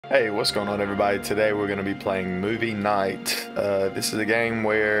Hey, what's going on, everybody? Today we're going to be playing Movie Night. This is a game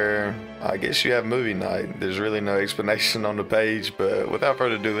where I guess you have movie night. There's really no explanation on the page, but without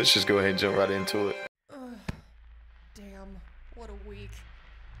further ado, let's just go ahead and jump right into it. Ugh, damn, what a week.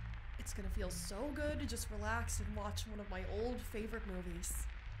 It's gonna feel so good to just relax and watch one of my old favorite movies.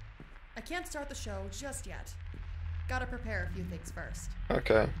 I can't start the show just yet. Gotta prepare a few things first.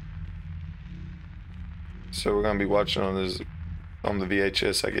 Okay. So we're going to be watching on the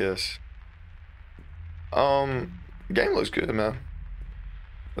VHS, I guess. Game looks good, man.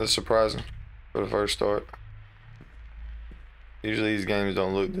 That's surprising for the first start. Usually these games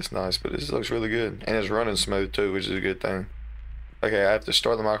don't look this nice, but this looks really good. And it's running smooth too, which is a good thing. Okay, I have to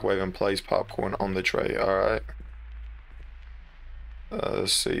start the microwave and place popcorn on the tray. Alright.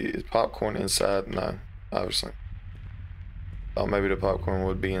 Let's see. Is popcorn inside? No, obviously. Oh, maybe the popcorn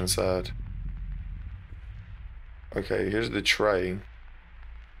would be inside. Okay, here's the tray.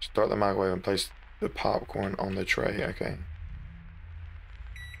 Start the microwave and place the popcorn on the tray. Okay.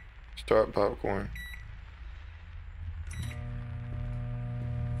 Start popcorn.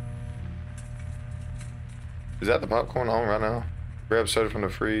 Is that the popcorn on right now? Grab soda from the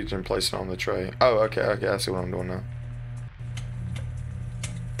fridge and place it on the tray. Oh, okay, I see what I'm doing now.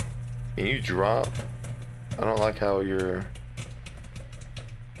 Can you drop? I don't like how you're...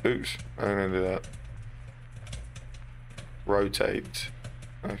 Oops, I'm gonna do that. Rotate.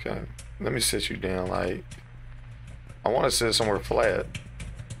 Okay, let me sit you down, like... I want to sit somewhere flat.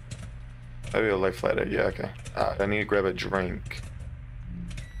 Maybe I'll lay flat there, yeah, okay. Alright, I need to grab a drink.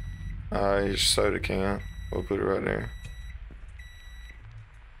 Alright, here's soda can. We'll put it right there.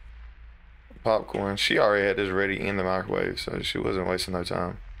 Popcorn. She already had this ready in the microwave, so she wasn't wasting no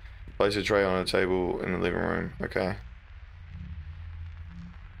time. Place a tray on the table in the living room. Okay.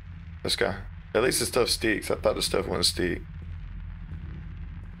 Let's go. At least the stuff sticks. I thought the stuff wouldn't stick.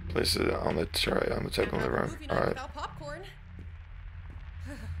 Place it on the tray on the table in the living room. Alright. Without popcorn.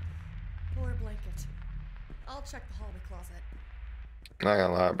 Poor blanket. I'll check the hallway closet. Not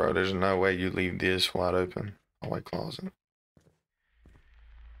gonna lie, bro. There's no way you leave this wide open. Hallway closet.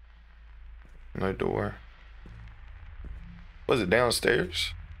 No door. Was it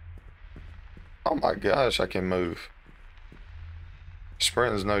downstairs? Oh my gosh, I can move.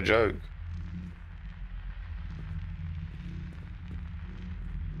 Sprinting's no joke.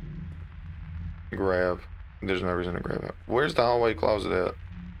 Grab. There's no reason to grab it. Where's the hallway closet at?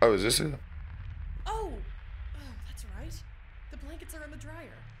 Oh, is this it? Oh, that's right. The blankets are in the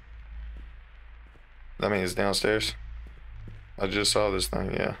dryer. That means it's downstairs. I just saw this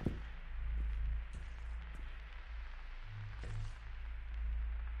thing, yeah.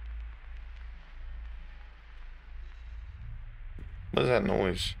 What is that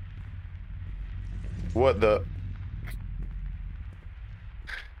noise? What the?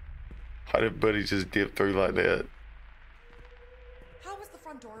 How did Buddy just dip through like that? How was the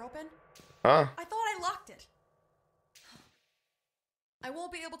front door open? Huh? I thought I locked it. I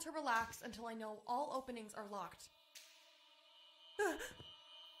won't be able to relax until I know all openings are locked.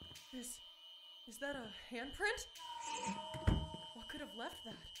 Is that a handprint? What could have left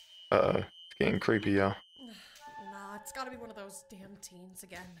that? It's getting creepy, y'all. Nah, it's gotta be one of those damn teens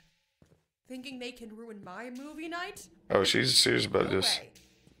again. Thinking they can ruin my movie night? Oh, she's serious about No this. way.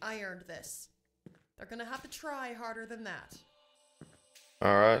 I earned this. They're gonna have to try harder than that.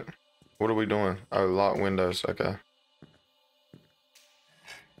 Alright. What are we doing? Oh, lock windows. Okay.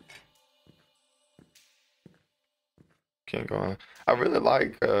 Can't go on. I really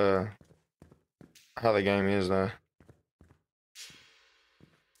like how the game is though.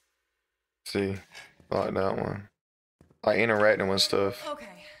 See, I like that one. Like interacting with stuff.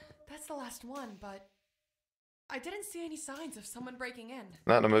 Okay, that's the last one, but I didn't see any signs of someone breaking in.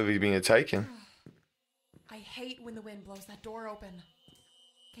 Not the movie being taken. I hate when the wind blows that door open.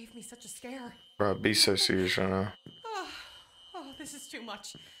 Gave me such a scare. Bro, be so serious right now. Oh, this is too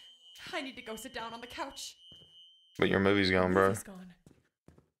much. I need to go sit down on the couch. But your movie's gone, bro. Movie's gone.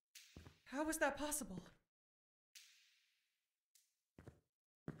 How was that possible?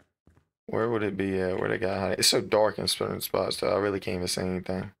 Where would it be at? Where they got hiding? It's so dark in certain spots, though. I really can't even see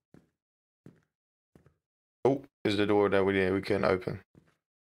anything. Oh, is the door that we couldn't open.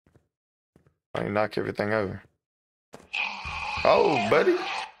 I knock everything over. Oh, buddy.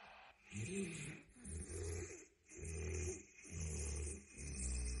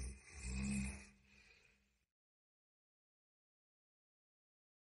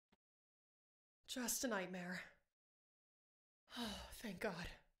 Just a nightmare. Oh, thank God.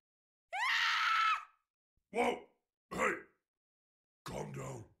 Whoa! Hey! Calm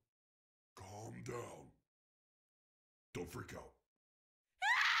down. Calm down. Don't freak out.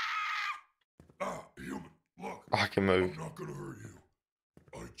 I can move. I'm not gonna hurt you.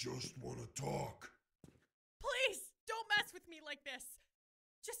 I just want to talk. Please, don't mess with me like this.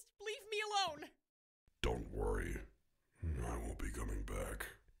 Just leave me alone. Don't worry. I won't be coming back.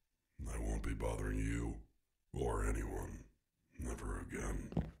 I won't be bothering you or anyone. Never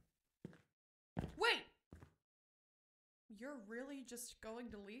again. Wait! You're really just going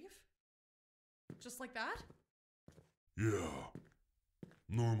to leave? Just like that? Yeah.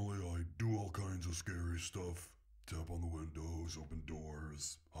 Normally I do all kinds of scary stuff. Tap on the windows, open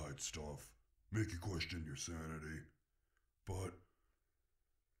doors, hide stuff, make you question your sanity. But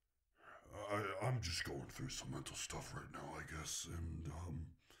I'm just going through some mental stuff right now, I guess, and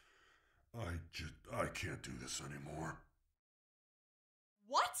I can't do this anymore.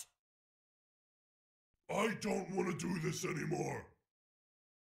 What? I don't want to do this anymore.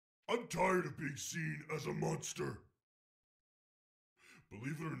 I'm tired of being seen as a monster.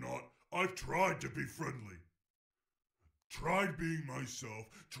 Believe it or not, I've tried to be friendly. Tried being myself.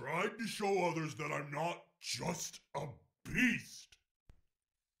 Tried to show others that I'm not just a beast.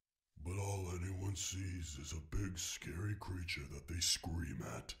 But all anyone sees is a big scary creature that they scream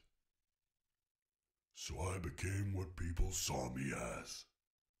at. So I became what people saw me as.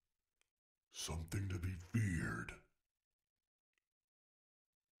 Something to be feared.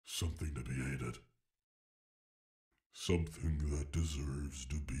 Something to be hated. Something that deserves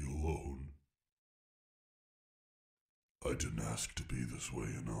to be alone. I didn't ask to be this way,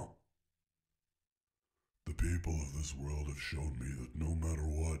 you know. The people of this world have shown me that no matter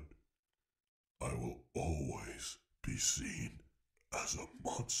what, I will always be seen as a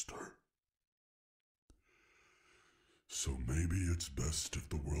monster. So maybe it's best if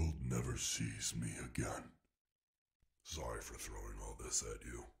the world never sees me again. Sorry for throwing all this at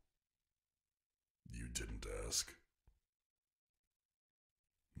you. You didn't ask.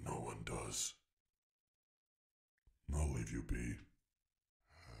 No one does. I'll leave you be.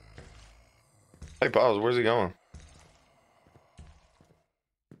 Hey, pause. Where's he going?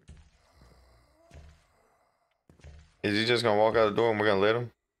 Is he just gonna walk out the door and we're gonna let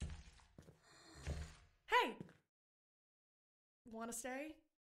him? Hey! Wanna stay?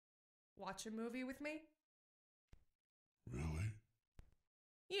 Watch a movie with me? Really?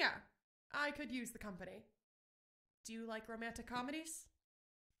 Yeah, I could use the company. Do you like romantic comedies?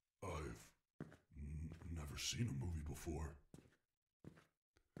 I've never seen a movie before.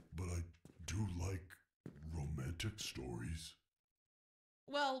 But I do like romantic stories.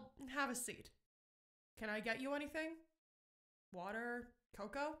 Well, have a seat. Can I get you anything? Water?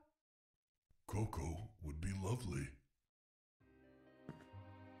 Cocoa? Cocoa would be lovely.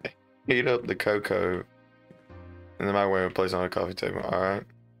 Heat up the cocoa in the microwave and place it on a coffee table. Alright.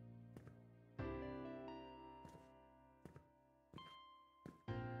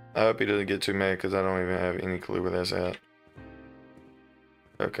 I hope he doesn't get too mad because I don't even have any clue where that's at.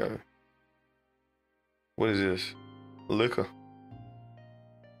 Okay. What is this? Liquor.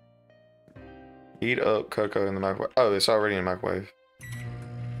 Heat up cocoa in the microwave. Oh, it's already in the microwave.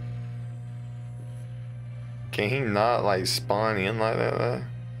 Can he not like spawn in like that though?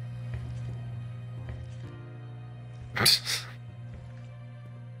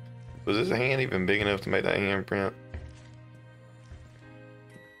 Was his hand even big enough to make that handprint?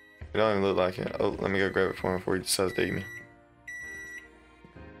 It don't even look like it. Oh, let me go grab it for him before he decides to eat me.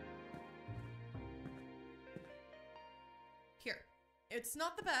 Here. It's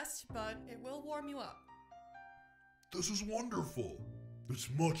not the best, but it will warm you up. This is wonderful. It's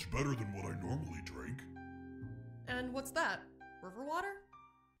much better than what I normally drink. And what's that? River water?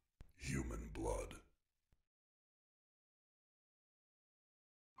 Human blood.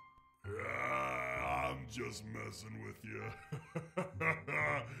 I'm just messing with you.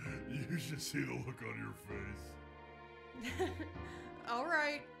 You should see the look on your face.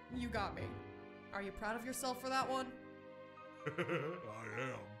 Alright, you got me. Are you proud of yourself for that one? I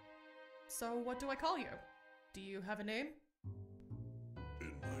am. So what do I call you? Do you have a name?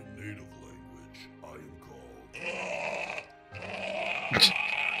 In my native language, I am called...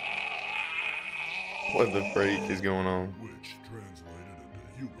 What the freak is going on? Which translated into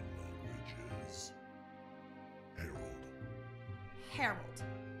human language is... Harold. Harold.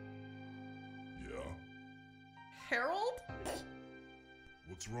 Yeah? Harold?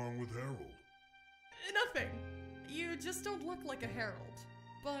 What's wrong with Harold? Nothing. You just don't look like a Harold.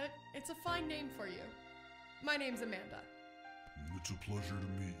 But it's a fine name for you. My name's Amanda. It's a pleasure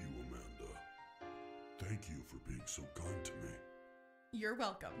to meet you, Amanda. Thank you for being so kind to me. You're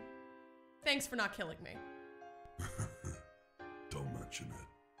welcome. Thanks for not killing me. Don't mention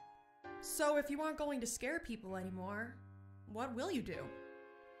it. So if you aren't going to scare people anymore, what will you do?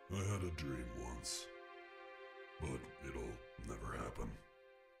 I had a dream once. but it'll never happen.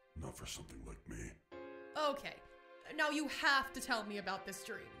 Not for something like me. Okay, now you have to tell me about this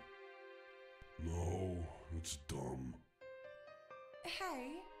dream. No, it's dumb.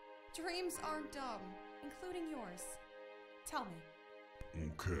 Hey, dreams aren't dumb, including yours. Tell me.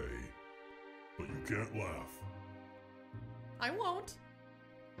 Okay, but you can't laugh. I won't.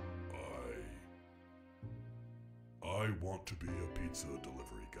 I want to be a pizza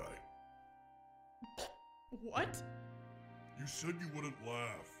delivery guy. What? You said you wouldn't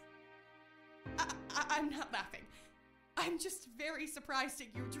laugh. I'm not laughing. I'm just very surprised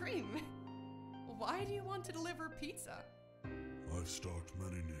at your dream. Why do you want to deliver pizza? I've stalked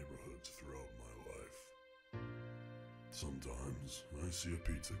many neighborhoods throughout my life. Sometimes I see a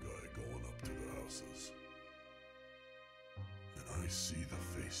pizza guy going up to the houses. And I see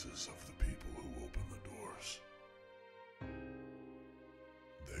the faces of the people who open the doors.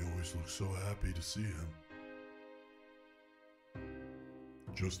 They always look so happy to see him.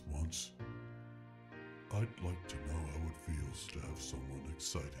 Just once, I'd like to know how it feels to have someone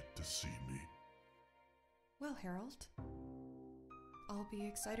excited to see me. Well, Harold, I'll be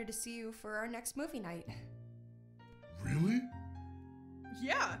excited to see you for our next movie night. Really?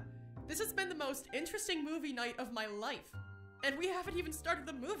 Yeah, this has been the most interesting movie night of my life, and we haven't even started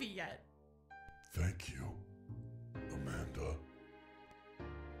the movie yet. Thank you, Amanda.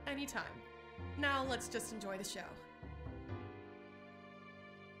 Anytime. Now let's just enjoy the show.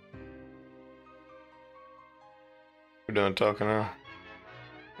 We're done talking now.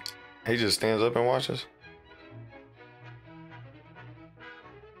 He just stands up and watches.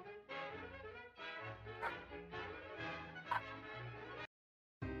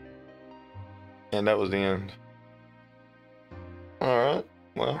 And that was the end. Alright,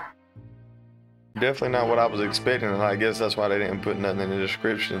 well. Definitely not what I was expecting, and I guess that's why they didn't put nothing in the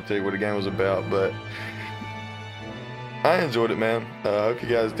description to tell you what the game was about, but I enjoyed it, man. I hope you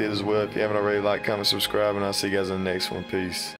guys did as well. If you haven't already, like, comment, subscribe, and I'll see you guys in the next one. Peace.